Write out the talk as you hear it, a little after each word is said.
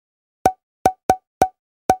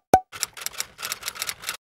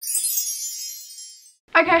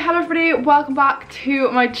Okay, hello everybody, welcome back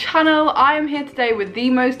to my channel. I am here today with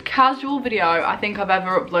the most casual video I think I've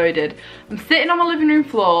ever uploaded. I'm sitting on my living room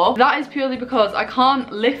floor. That is purely because I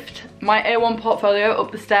can't lift my A1 portfolio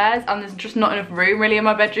up the stairs and there's just not enough room really in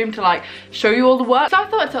my bedroom to like show you all the work. So I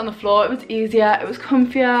thought I'd sit on the floor. It was easier, it was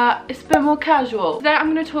comfier, it's a bit more casual. Today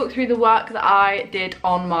I'm going to talk through the work that I did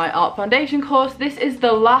on my art foundation course. This is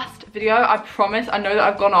the last video, I promise. I know that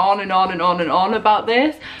I've gone on and on and on and on about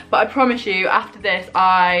this, but I promise you after this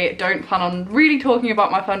I don't plan on really talking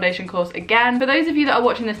about my foundation course again. For those of you that are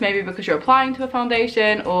watching this maybe because you're applying to a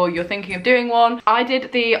foundation or you're thinking of doing one, I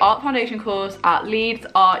did the art foundation course at Leeds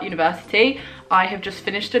Art University. I have just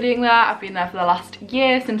finished studying there. I've been there for the last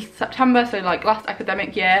year, since September, so like last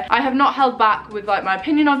academic year. I have not held back with like my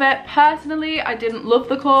opinion of it. Personally, I didn't love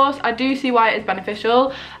the course. I do see why it is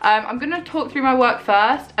beneficial. I'm gonna talk through my work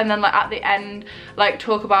first and then like at the end, like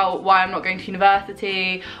talk about why I'm not going to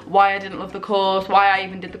university, why I didn't love the course, why I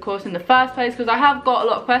even did the course in the first place, because I have got a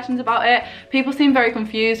lot of questions about it. People seem very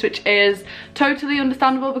confused, which is totally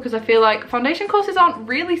understandable because I feel like foundation courses aren't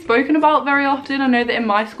really spoken about very often. I know that in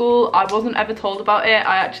my school, I wasn't ever told about it.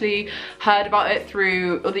 I actually heard about it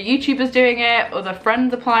through other YouTubers doing it, other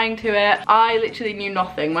friends applying to it. I literally knew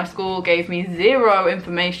nothing. My school gave me zero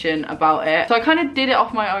information about it, so I kind of did it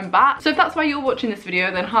off my own bat. So if that's why you're watching this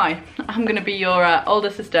video, then hi, I'm gonna be your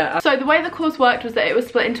older sister. So the way the course worked was that it was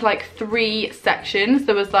split into like 3 sections.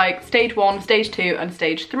 There was like stage 1, stage 2 and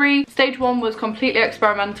stage 3. Stage 1 was completely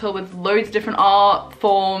experimental with loads of different art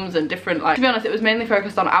forms and different, like, to be honest, it was mainly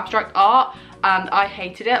focused on abstract art. And I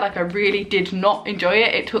hated it, like I really did not enjoy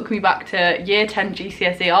it. It took me back to year 10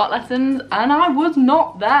 GCSE art lessons and I was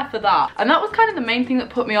not there for that. And that was kind of the main thing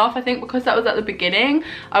that put me off, I think, because that was at the beginning.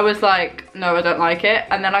 I was like, no, I don't like it.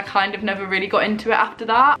 And then I kind of never really got into it after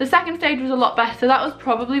that. The second stage was a lot better. That was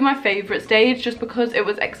probably my favorite stage just because it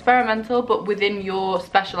was experimental but within your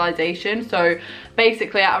specialization. So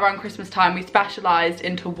basically at around Christmas time, we specialized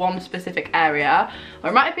into one specific area.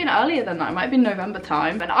 Or it might have been earlier than that, it might have been November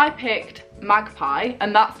time. And I picked MAGPIE,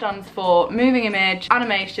 and that stands for moving image,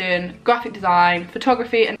 animation, graphic design,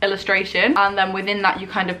 photography and illustration. And then within that you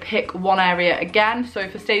kind of pick one area again. So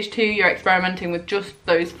for stage 2 you're experimenting with just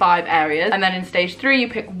those 5 areas, and then in stage 3 you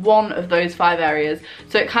pick one of those 5 areas.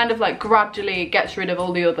 So it kind of like gradually gets rid of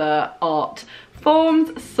all the other art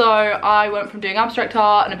forms. So I went from doing abstract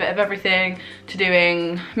art and a bit of everything to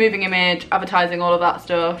doing moving image, advertising, all of that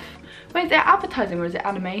stuff. Wait, is it advertising or is it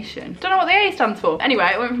animation? Don't know what the A stands for. Anyway,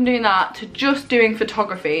 I went from doing that to just doing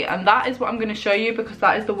photography, and that is what I'm going to show you because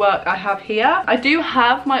that is the work I have here. I do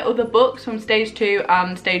have my other books from stage 2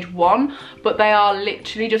 and stage 1, but they are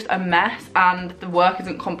literally just a mess and the work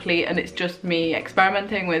isn't complete, and it's just me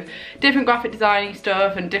experimenting with different graphic designing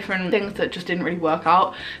stuff and different things that just didn't really work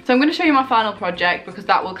out. So I'm going to show you my final project because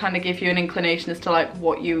that will kind of give you an inclination as to like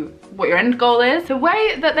what your end goal is. The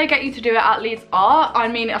way that they get you to do it at Leeds Art, I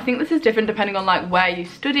mean, I think this is different depending on like where you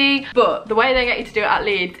study, but the way they get you to do it at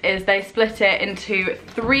Leeds is they split it into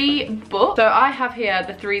 3 books. So I have here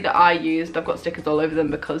the 3 that I used. I've got stickers all over them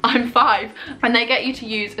because I'm 5, and they get you to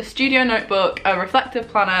use a studio notebook, a reflective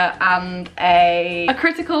planner and a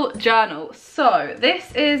critical journal. So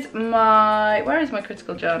this is my, where is my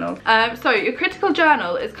critical journal? So your critical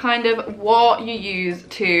journal is kind of what you use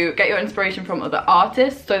to get your inspiration from other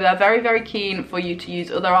artists. So they're very keen for you to use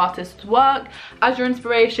other artists' work as your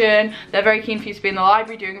inspiration. They're very keen for you to be in the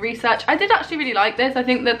library doing research. I did actually really like this. I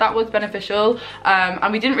think that that was beneficial,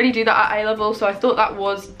 and we didn't really do that at A level, so I thought that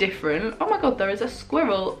was different. Oh my god, there is a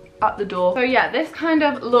squirrel at the door. So yeah, this kind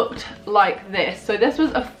of looked like this. So this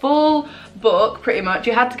was a full book pretty much.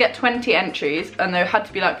 You had to get 20 entries and they had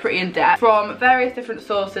to be like pretty in depth from various different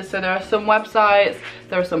sources. So there are some websites,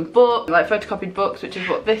 there are some books, like photocopied books, which is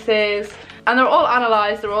what this is. And they're all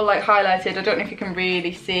analysed, they're all like highlighted. I don't know if you can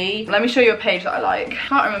really see. Let me show you a page that I like. I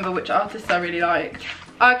can't remember which artists I really liked.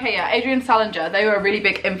 Okay, yeah, Adrian Salinger, they were a really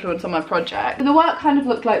big influence on my project. The work kind of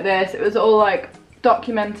looked like this. It was all like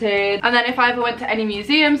documented. And then if I ever went to any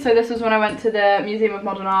museum, so this was when I went to the Museum of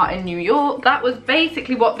Modern Art in New York, that was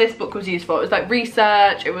basically what this book was used for. It was like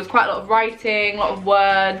research, it was quite a lot of writing, a lot of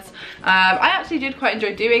words. I actually did quite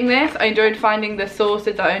enjoy doing this. I enjoyed finding the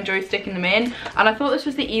sources, I enjoyed sticking them in, and I thought this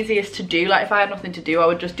was the easiest to do. Like if I had nothing to do, I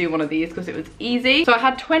would just do one of these because it was easy. So I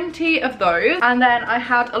had 20 of those, and then I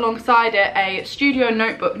had alongside it a studio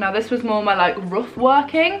notebook. Now this was more my like rough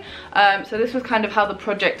working, so this was kind of how the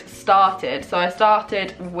project started. So I started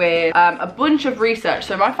started with a bunch of research.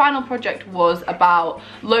 So my final project was about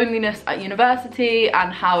loneliness at university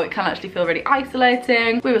and how it can actually feel really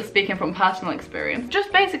isolating. We were speaking from personal experience,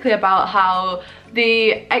 just basically about how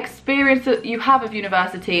the experience that you have of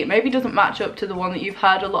university maybe doesn't match up to the one that you've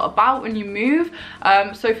heard a lot about when you move.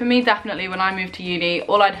 So for me, definitely when I moved to uni,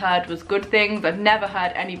 all I'd heard was good things. I'd never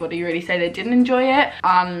heard anybody really say they didn't enjoy it,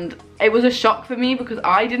 and it was a shock for me because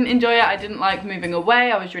I didn't enjoy it. I didn't like moving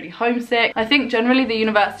away. I was really homesick. I think generally the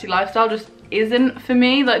university lifestyle just isn't for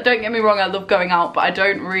me. Like, don't get me wrong, I love going out, but I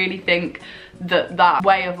don't really think that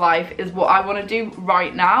way of life is what I want to do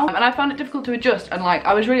right now, and I found it difficult to adjust. And like,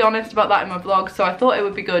 I was really honest about that in my vlog, so I thought it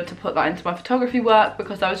would be good to put that into my photography work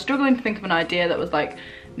because I was struggling to think of an idea that was like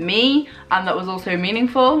me and that was also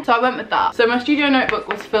meaningful, so I went with that. So my studio notebook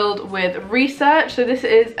was filled with research. So this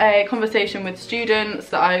is a conversation with students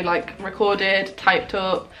that I like recorded, typed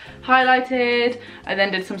up, highlighted. I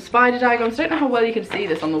then did some spider diagrams. I don't know how well you can see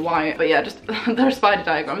this on the white, but yeah, just they're spider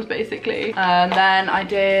diagrams basically. And then I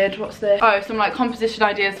did, what's this? Oh, some like composition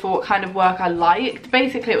ideas for what kind of work I liked.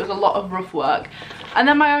 Basically it was a lot of rough work. And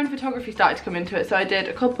then my own photography started to come into it. So I did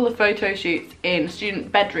a couple of photo shoots in student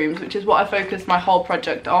bedrooms, which is what I focused my whole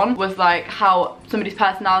project on, was like how somebody's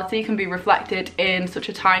personality can be reflected in such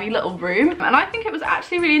a tiny little room. And I think it was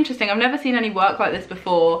actually really interesting. I've never seen any work like this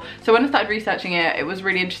before. So when I started researching it, it was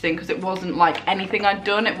really interesting because it wasn't like anything I'd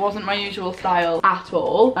done. It wasn't my usual style at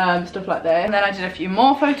all, stuff like this. And then I did a few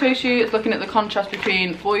more photo shoots, looking at the contrast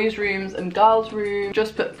between boys' rooms and girls' rooms,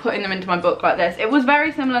 just putting them into my book like this. It was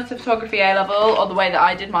very similar to photography A-level, or the way that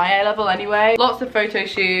I did my A-level anyway. Lots of photo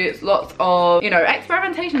shoots, lots of, you know,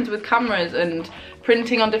 experimentations with cameras and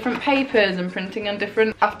printing on different papers and printing on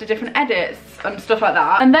different edits and stuff like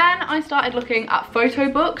that. And then I started looking at photo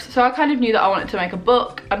books. So I kind of knew that I wanted to make a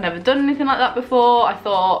book. I've never done anything like that before. I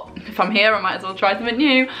thought, if I'm here, I might as well try something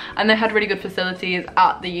new. And they had really good facilities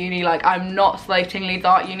at the uni. Like, I'm not slating Leeds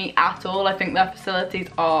Art Uni at all. I think their facilities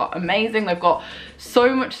are amazing. They've got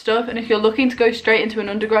so much stuff, and if you're looking to go straight into an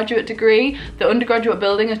undergraduate degree, the undergraduate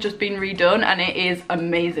building has just been redone and it is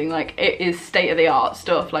amazing. Like, it is state-of-the-art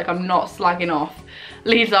stuff. Like, I'm not slagging off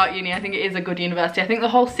Leeds Art Uni. I think it is a good university. I think the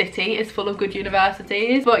whole city is full of good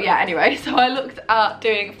universities. But yeah, anyway, so I looked at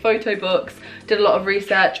doing photo books, did a lot of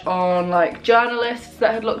research on like journalists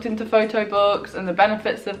that had looked into photo books and the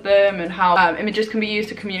benefits of them, and how images can be used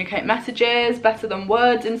to communicate messages better than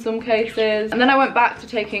words in some cases. And then I went back to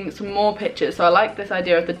taking some more pictures. So I like this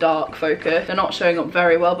idea of the dark focus. They're not showing up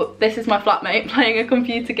very well, but this is my flatmate playing a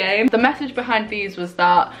computer game. The message behind these was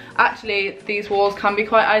that actually these walls can be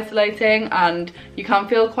quite isolating and you can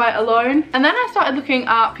feel quite alone. And then I started looking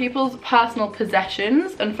at people's personal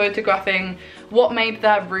possessions and photographing what made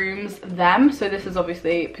their rooms them. So this is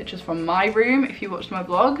obviously pictures from my room if you watched my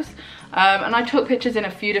vlogs. And I took pictures in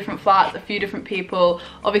a few different flats, a few different people.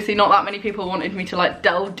 Obviously not that many people wanted me to like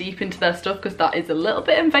delve deep into their stuff because that is a little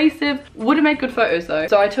bit invasive. Would have made good photos though.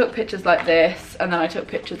 So I took pictures like this, and then I took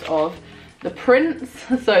pictures of the prints,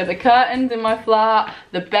 so the curtains in my flat,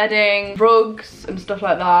 the bedding, rugs and stuff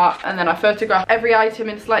like that. And then I photographed every item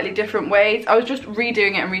in slightly different ways. I was just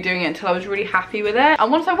redoing it and redoing it until I was really happy with it.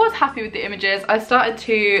 And once I was happy with the images, I started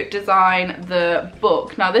to design the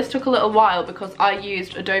book. Now this took a little while because I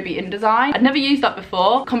used Adobe InDesign. I'd never used that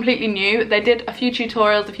before, completely new. They did a few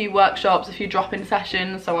tutorials, a few workshops, a few drop-in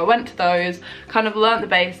sessions, so I went to those, kind of learnt the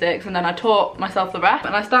basics, and then I taught myself the rest.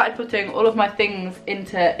 And I started putting all of my things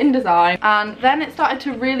into InDesign. And then it started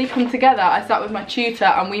to really come together. I sat with my tutor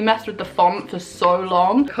and we messed with the font for so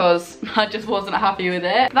long because I just wasn't happy with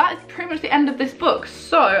it. That is pretty much the end of this book.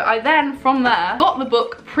 So I then, from there, got the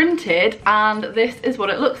book printed, and this is what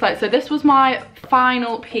it looks like. So this was my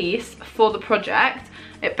final piece for the project.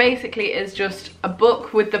 It basically is just a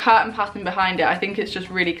book with the curtain pattern behind it. I think it's just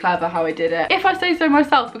really clever how I did it, if I say so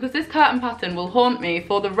myself, because this curtain pattern will haunt me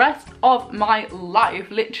for the rest of my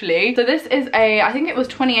life, literally. So this is I think it was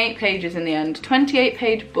 28 pages in the end,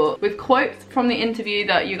 28-page book with quotes from the interview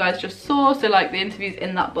that you guys just saw. So like the interviews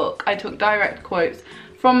in that book, I took direct quotes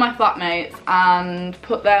from my flatmates and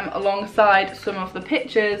put them alongside some of the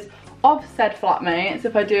pictures of said flatmates.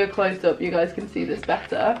 If I do a close-up, you guys can see this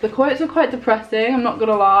better. The quotes are quite depressing, I'm not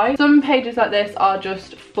gonna lie. Some pages like this are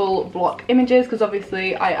just full block images because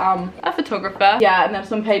obviously I am a photographer. Yeah, and then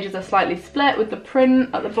some pages are slightly split with the print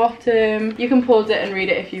at the bottom. You can pause it and read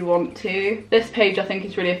it if you want to. This page I think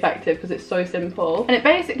is really effective because it's so simple. And it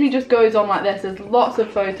basically just goes on like this. There's lots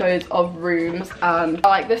of photos of rooms, and I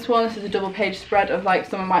like this one. This is a double-page spread of like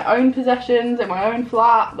some of my own possessions in my own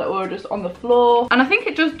flat that were just on the floor. And I think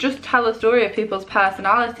it just tell a story of people's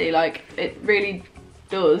personality. Like, it really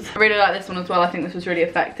does. I really like this one as well. I think this was really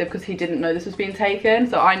effective because he didn't know this was being taken,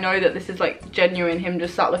 so I know that this is like genuine, him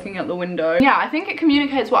just sat looking out the window. Yeah, I think it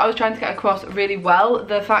communicates what I was trying to get across really well,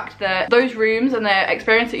 the fact that those rooms and their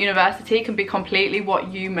experience at university can be completely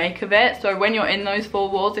what you make of it. So when you're in those four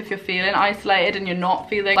walls, if you're feeling isolated and you're not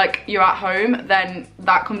feeling like you're at home, then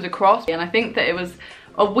that comes across. And I think that it was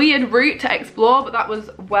a weird route to explore, but that was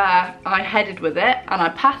where I headed with it, and I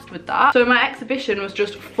passed with that. So my exhibition was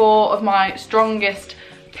just 4 of my strongest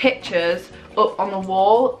pictures up on the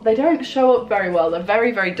wall. They don't show up very well, they're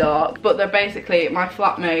very, very dark, but they're basically my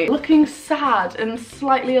flatmate looking sad and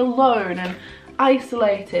slightly alone and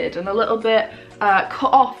isolated and a little bit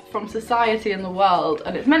cut off from society and the world,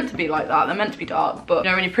 and it's meant to be like that. They're meant to be dark, but you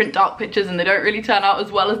know, when you print dark pictures and they don't really turn out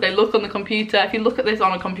as well as they look on the computer. If you look at this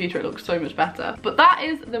on a computer, it looks so much better. But that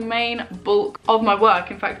is the main bulk of my work.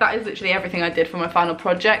 In fact, that is literally everything I did for my final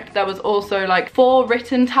project. There was also like 4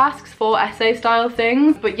 written tasks, 4 essay style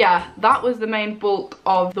things, but yeah, that was the main bulk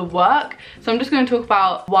of the work. So I'm just going to talk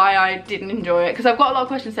about why I didn't enjoy it, because I've got a lot of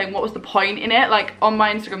questions saying what was the point in it. Like on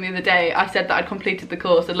my Instagram the other day, I said that I'd completed the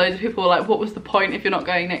course, and loads of people were like, what was the point if you're not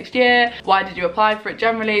going next year? Why did you apply for it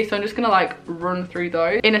generally? So I'm just gonna like run through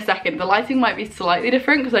those in a second. The lighting might be slightly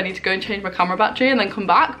different because I need to go and change my camera battery and then come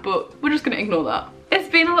back, but we're just gonna ignore that. It's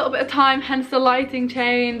been a little bit of time, hence the lighting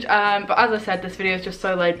change, but as I said, this video is just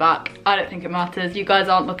so laid back. I don't think it matters. You guys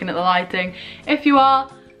aren't looking at the lighting. If you are,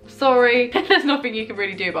 sorry, there's nothing you can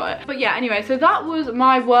really do about it. But yeah, anyway, so that was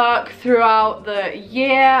my work throughout the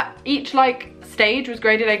year. Each like stage was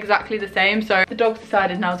graded exactly the same, so the dogs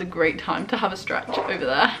decided now's a great time to have a stretch over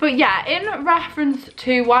there. But yeah, in reference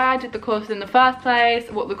to why I did the course in the first place,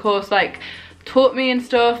 what the course like taught me and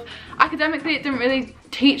stuff, academically it didn't really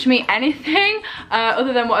teach me anything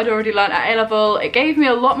other than what I'd already learned at A-level. It gave me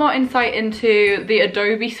a lot more insight into the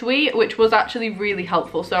Adobe suite, which was actually really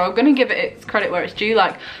helpful. So I'm gonna give it its credit where it's due,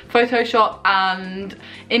 like Photoshop and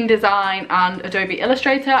InDesign and Adobe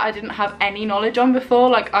Illustrator I didn't have any knowledge on before.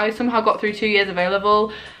 Like I somehow got through 2 years of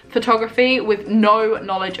A-level photography with no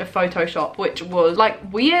knowledge of Photoshop, which was like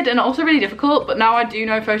weird and also really difficult. But now I do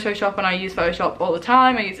know Photoshop and I use Photoshop all the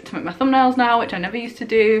time. I use it to make my thumbnails now, which I never used to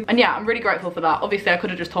do, and yeah, I'm really grateful for that. Obviously I could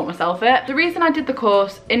have just taught myself it. The reason I did the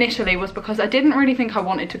course initially was because I didn't really think I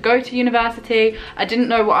wanted to go to university. I didn't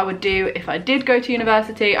know what I would do if I did go to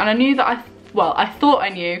university, and I knew that I thought I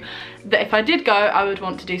knew that if I did go, I would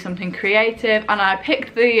want to do something creative, and I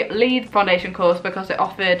picked the Leeds foundation course because it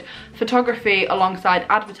offered photography alongside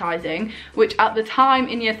advertising, which at the time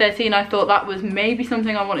in year 13 I thought that was maybe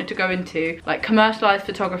something I wanted to go into, like commercialized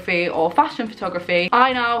photography or fashion photography.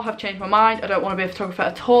 I now have changed my mind. I don't want to be a photographer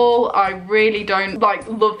at all. I really don't like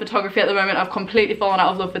love photography at the moment. I've completely fallen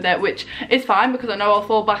out of love with it, which is fine because I know I'll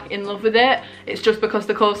fall back in love with it. It's just because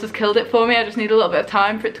the course has killed it for me. I just need a little bit of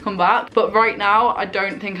time for it to come back. But right now I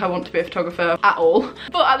don't think I want to be a photographer at all.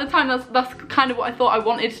 But at the time that's kind of what I thought I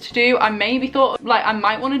wanted to do. I maybe thought like I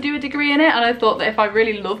might want to do a degree in it, and I thought that if I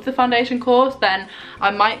really loved the foundation course, then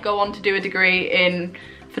I might go on to do a degree in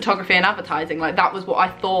photography and advertising. Like that was what I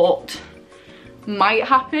thought might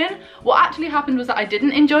happen. What actually happened was that I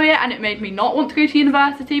didn't enjoy it, and it made me not want to go to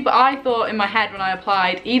university. But I thought in my head when I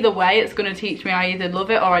applied, either way it's going to teach me, I either love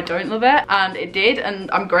it or I don't love it, and it did, and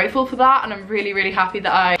I'm grateful for that, and I'm really, really happy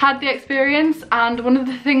that I had the experience. And one of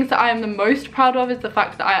the things that I am the most proud of is the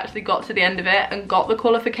fact that I actually got to the end of it and got the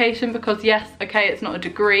qualification, because yes, okay, it's not a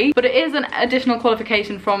degree, but it is an additional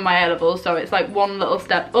qualification from my A-level, so it's like one little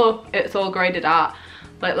step up. It's all graded at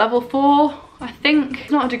like level 4, I think.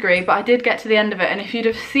 It's not a degree, but I did get to the end of it, and if you'd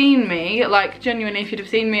have seen me, like genuinely, if you'd have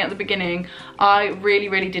seen me at the beginning, I really,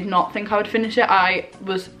 really did not think I would finish it.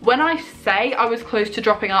 When I say I was close to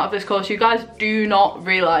dropping out of this course, you guys do not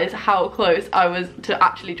realise how close I was to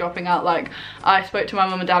actually dropping out. Like, I spoke to my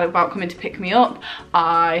mum and dad about coming to pick me up.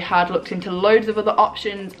 I had looked into loads of other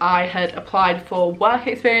options. I had applied for work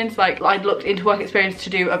experience. Like, I'd looked into work experience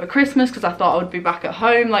to do over Christmas because I thought I would be back at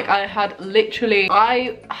home. Like, I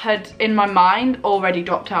had in my mind already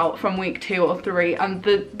dropped out from week 2 or 3, and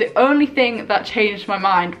the only thing that changed my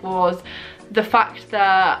mind was the fact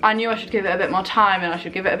that I knew I should give it a bit more time,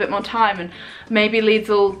 and maybe Leeds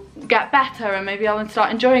will get better, and maybe I'll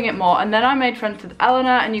start enjoying it more. And then I made friends with Eleanor,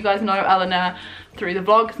 and you guys know Eleanor through the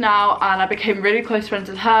vlogs now, and I became really close friends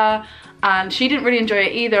with her, and she didn't really enjoy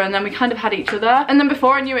it either, and then we kind of had each other. And then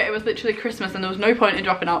before I knew it, it was literally Christmas, and there was no point in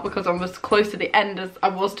dropping out because I was close to the end as I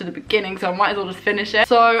was to the beginning, so I might as well just finish it.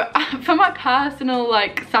 So for my personal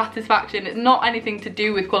like satisfaction, it's not anything to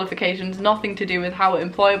do with qualifications, nothing to do with how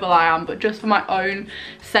employable I am, but just for my own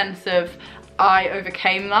sense of I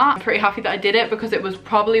overcame that. I'm pretty happy that I did it because it was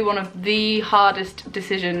probably one of the hardest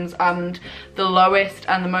decisions and the lowest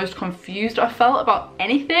and the most confused I felt about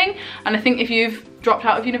anything. And I think if you've dropped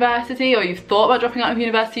out of university or you've thought about dropping out of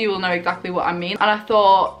university, you will know exactly what I mean. And I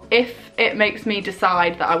thought, if it makes me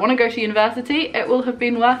decide that I want to go to university, it will have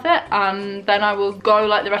been worth it, and then I will go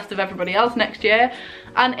like the rest of everybody else next year.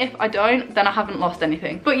 And if I don't, then I haven't lost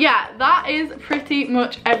anything. But yeah, that is pretty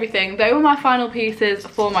much everything. They were my final pieces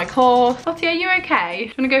for my course. Lottie, are you okay? Do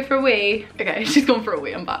you wanna go for a wee? Okay, she's gone for a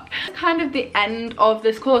wee, I'm back. Kind of the end of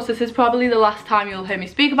this course. This is probably the last time you'll hear me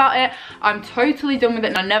speak about it. I'm totally done with it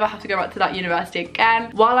and I never have to go back to that university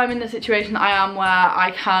again. While I'm in the situation I am where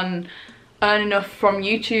I can earn enough from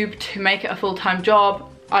YouTube to make it a full-time job,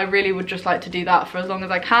 I really would just like to do that for as long as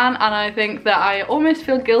I can, and I think that I almost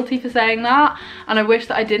feel guilty for saying that, and I wish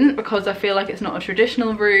that I didn't, because I feel like it's not a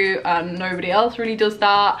traditional route and nobody else really does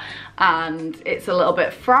that, and it's a little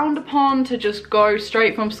bit frowned upon to just go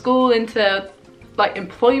straight from school into like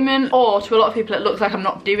employment, or to a lot of people it looks like I'm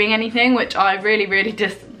not doing anything, which I really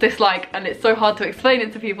dislike, and it's so hard to explain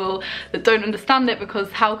it to people that don't understand it,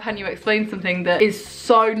 because how can you explain something that is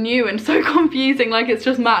so new and so confusing? Like, it's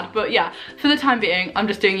just mad. But yeah, for the time being I'm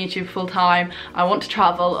just doing YouTube full time. I want to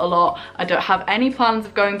travel a lot. I don't have any plans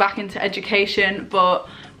of going back into education, but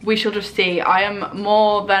we shall just see. I am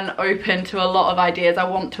more than open to a lot of ideas. I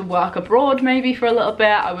want to work abroad maybe for a little bit.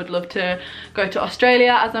 I would love to go to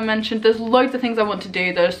Australia, as I mentioned. There's loads of things I want to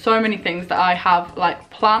do. There's so many things that I have like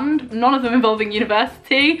planned, none of them involving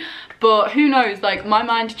university, but who knows, like my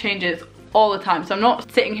mind changes all the time. So I'm not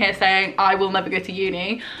sitting here saying I will never go to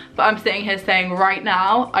uni, but I'm sitting here saying right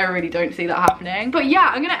now I really don't see that happening. But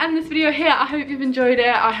yeah, I'm gonna end this video here. I hope you've enjoyed it.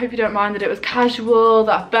 I hope you don't mind that it was casual,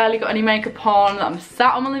 that I've barely got any makeup on, that I'm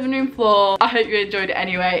sat on my living room floor. I hope you enjoyed it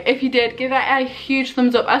anyway. If you did, give it a huge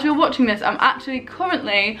thumbs up. As you're watching this, I'm actually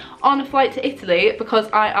currently on a flight to Italy because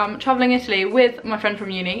I am traveling Italy with my friend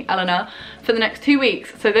from uni, Eleanor, for the next 2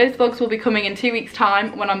 weeks. So those vlogs will be coming in 2 weeks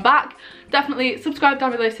time when I'm back. Definitely subscribe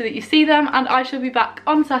down below so that you see them, and I shall be back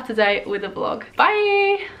on Saturday with a vlog.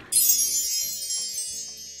 Bye!